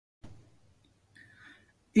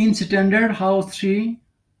In standard house 3,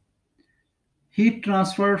 heat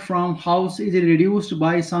transfer from house is reduced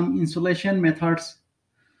by some insulation methods.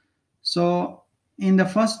 So in the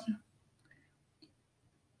first,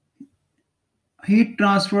 heat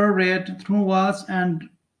transfer rate through walls and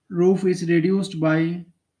roof is reduced by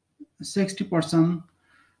 60%.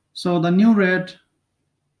 So the new rate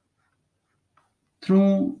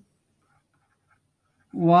through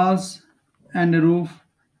walls and roof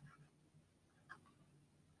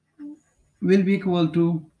will be equal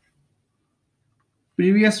to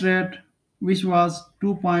previous rate, which was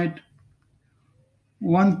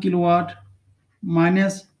 2.1 kilowatt,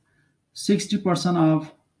 minus 60%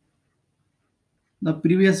 of the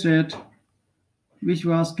previous rate, which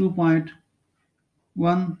was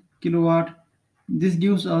 2.1 kilowatt. This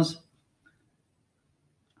gives us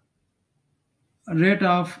a rate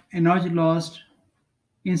of energy lost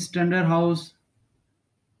in standard house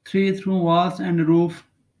 3 through walls and roof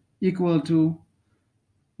equal to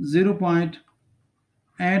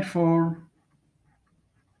 0.84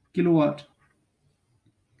 kilowatt.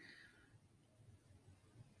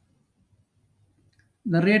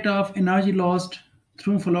 The rate of energy lost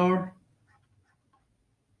through floor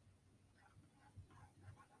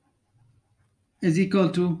is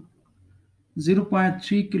equal to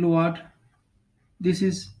 0.3 kilowatt. This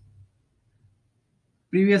is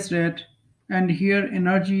previous rate, and here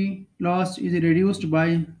energy loss is reduced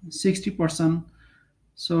by 60%.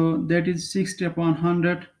 So that is 60 upon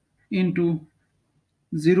 100 into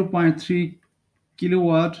 0.3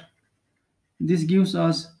 kilowatt. This gives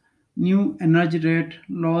us new energy rate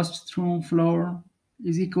lost through floor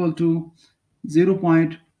is equal to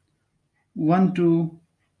 0.12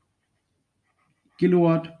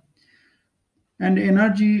 kilowatt, and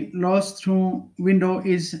energy lost through window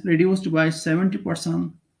is reduced by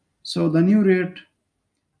 70%. So the new rate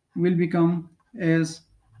will become as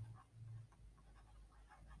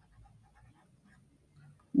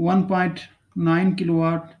 1.9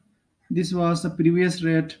 kilowatt. This was the previous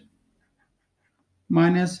rate,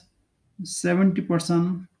 minus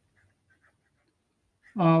 70%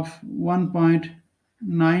 of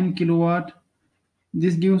 1.9 kilowatt.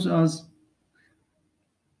 This gives us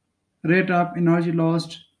rate of energy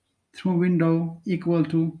lost through window equal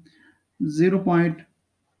to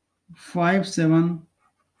 0.57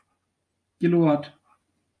 kilowatt.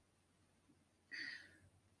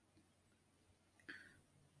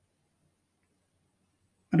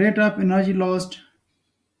 Rate of energy lost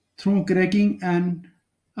through cracking and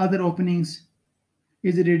other openings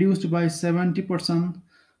is reduced by 70%.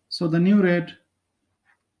 So the new rate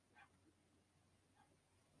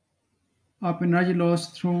of energy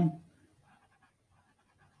lost through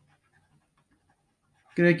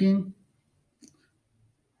cracking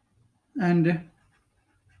and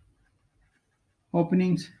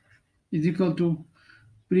openings is equal to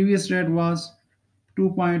previous rate was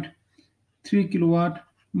 2.3 kilowatt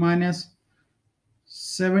minus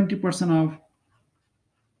 70% of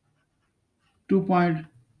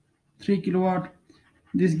 2.3 kilowatt.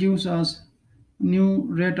 This gives us new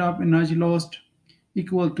rate of energy lost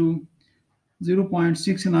equal to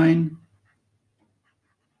 0.69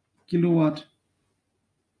 kilowatt.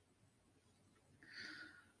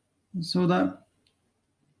 So the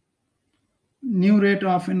new rate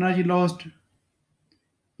of energy lost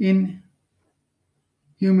in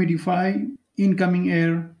humidify incoming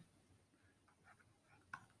air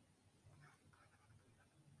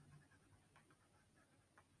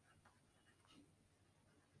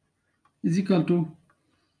is equal to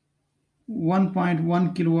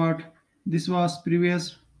 1.1 kilowatt. This was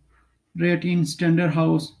previous rate in standard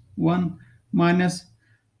house 1 minus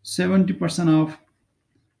 70% of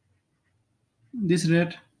this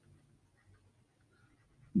rate.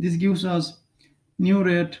 This gives us new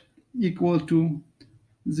rate equal to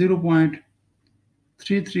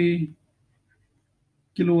 0.33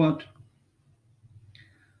 kilowatt.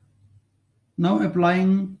 Now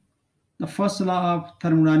applying the first law of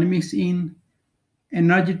thermodynamics in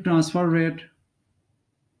energy transfer rate,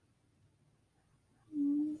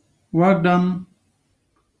 work done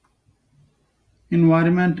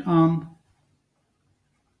environment on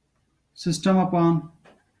system upon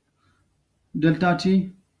delta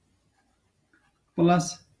T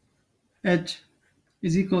plus H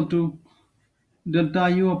is equal to delta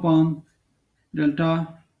U upon delta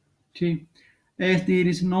T. As there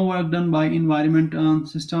is no work done by environment on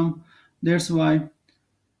system, that's why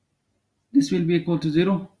this will be equal to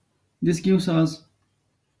 0. This gives us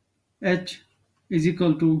H is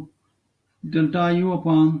equal to delta U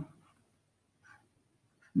upon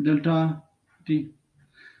delta T.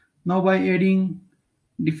 Now by adding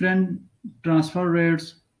different transfer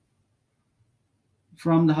rates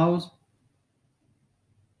from the house.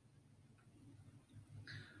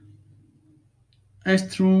 H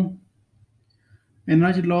through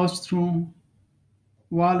energy lost through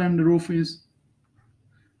wall and roof is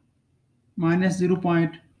minus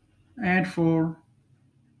 0.84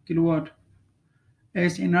 kilowatt.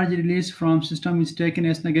 As energy released from system is taken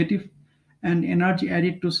as negative and energy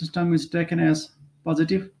added to system is taken as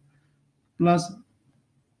positive, plus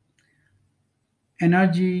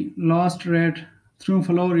energy lost rate through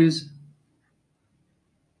floor is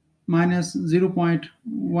minus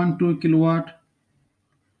 0.12 kilowatt,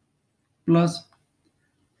 plus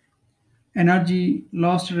energy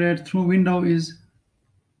lost rate through window is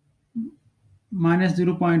minus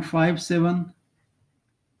 0.57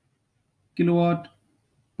 kilowatt,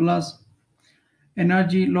 plus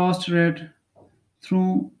energy lost rate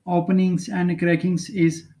through openings and crackings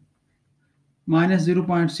is minus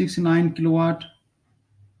 0.69 kilowatt,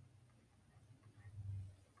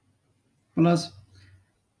 plus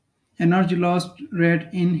energy lost rate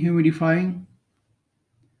in humidifying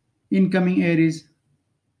incoming air is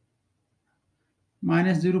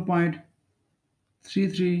minus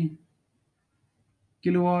 0.33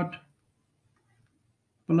 kilowatt,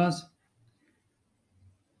 plus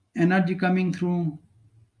energy coming through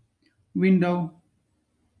window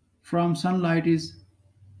from sunlight is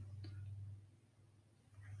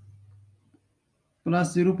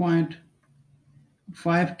plus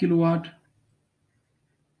 0.5 kilowatt,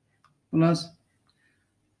 plus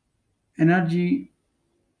energy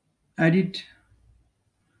added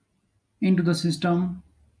into the system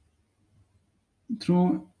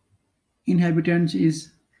through inhabitants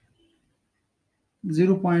is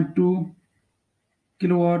zero point 0.2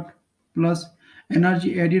 kilowatt, plus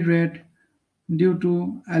energy added rate due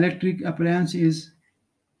to electric appliance is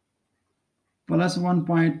plus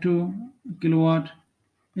 1.2 kilowatt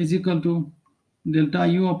is equal to delta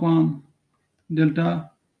U upon delta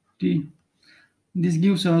T. This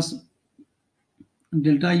gives us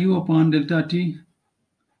delta U upon delta T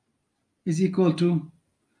is equal to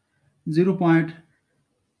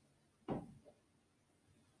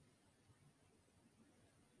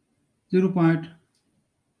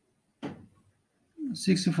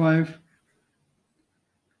 0.65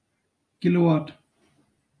 kilowatt.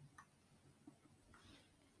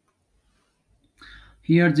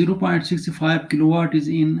 Here 0.65 kilowatt is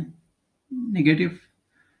in negative.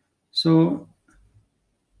 So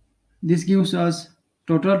this gives us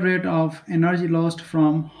total rate of energy lost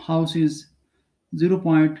from house is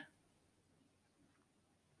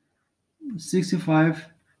 0.65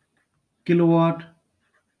 kilowatt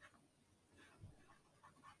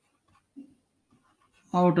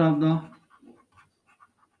out of the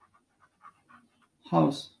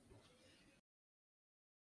house.